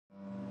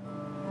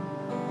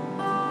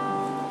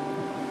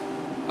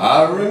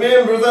I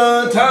remember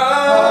the time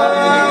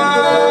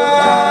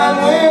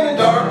when in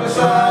darkness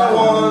I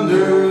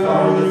wandered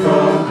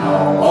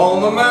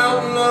on the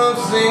mountain of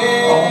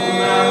sin.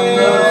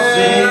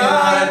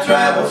 I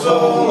traveled so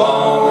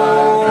long,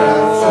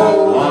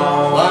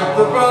 like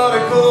the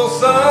prodigal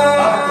son.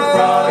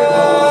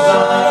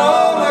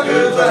 All my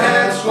goods I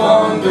had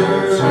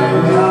squandered,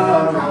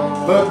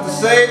 but the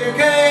Savior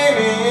came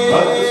in,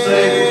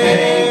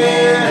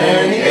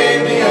 and He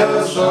gave me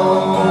a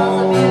song.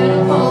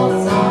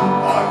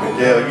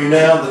 Tell you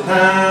now the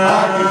time.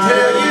 I can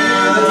tell you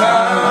the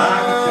time. I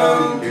can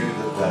show you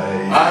the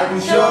place. I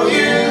can show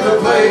you the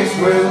place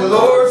where the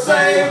Lord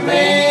saved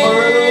me.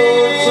 Where the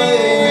Lord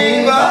saved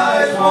me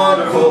by His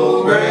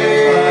wonderful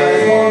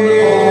grace.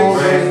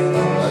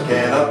 I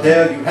cannot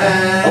tell you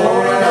how, for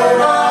I know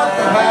not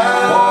the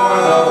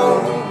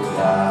how,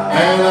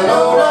 and I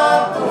know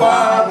not the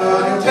why,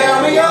 but He'll tell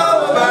me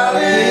all about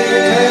it.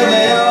 He'll tell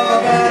me all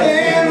about it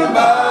in the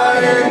by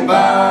and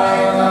by.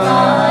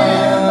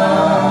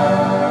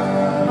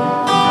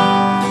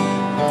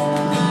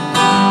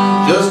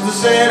 Just a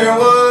sinner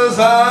was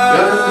I,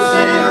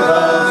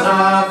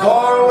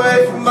 far away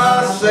from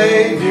my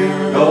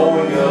Savior,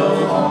 going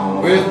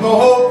along with no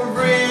hope of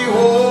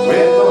reward,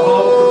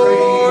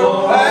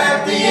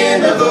 at the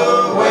end of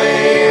the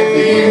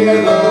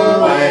way,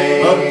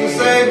 but the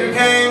Savior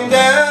came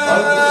down,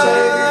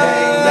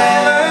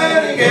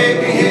 and He gave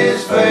me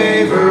His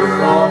favor.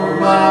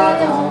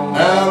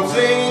 Now I'm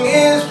singing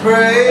His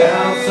praise,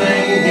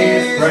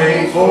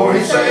 for He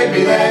saved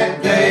me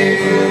that day.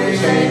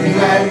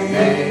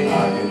 I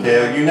can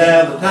tell you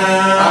now the time.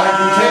 I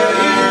can tell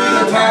you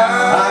the time.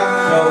 I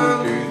can show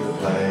you the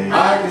place. I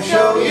can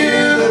show you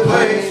the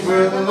place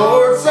where the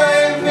Lord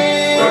saved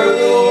me. Where the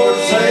Lord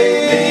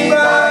saved me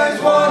by His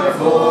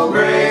wonderful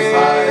grace.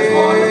 By His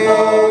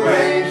wonderful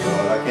grace.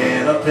 But I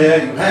cannot tell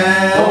you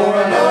how. For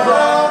I know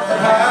not the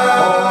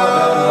how. I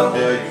cannot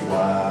tell you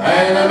why.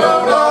 And I know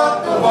not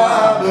the why.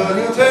 But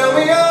He'll tell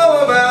me all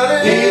about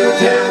it. He'll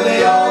tell me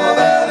all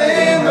about it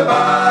in the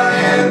by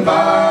and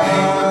by.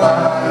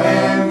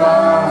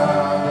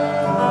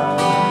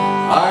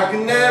 I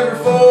can never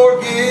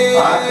forget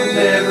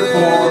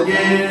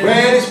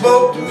when He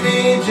spoke to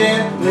me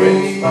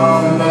gently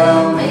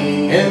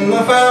in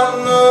the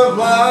fountain of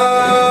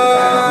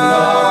life.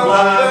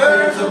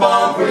 There's a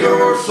balm for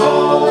your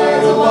soul,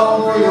 there's a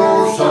balm for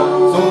your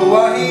soul. So I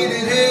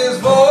heeded His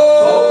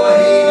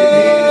voice,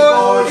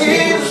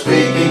 He was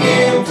speaking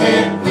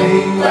intently,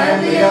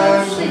 gladly I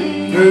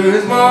see, through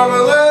His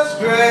marvelous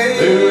grace,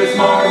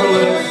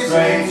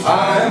 I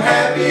am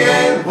happy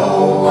and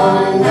whole.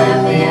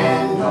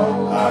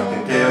 I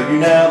can tell you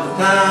now the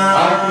time. I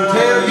can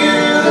tell you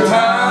the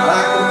time. I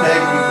can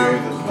take you through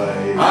the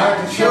place. I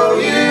can show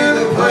you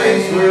the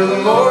place where the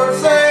Lord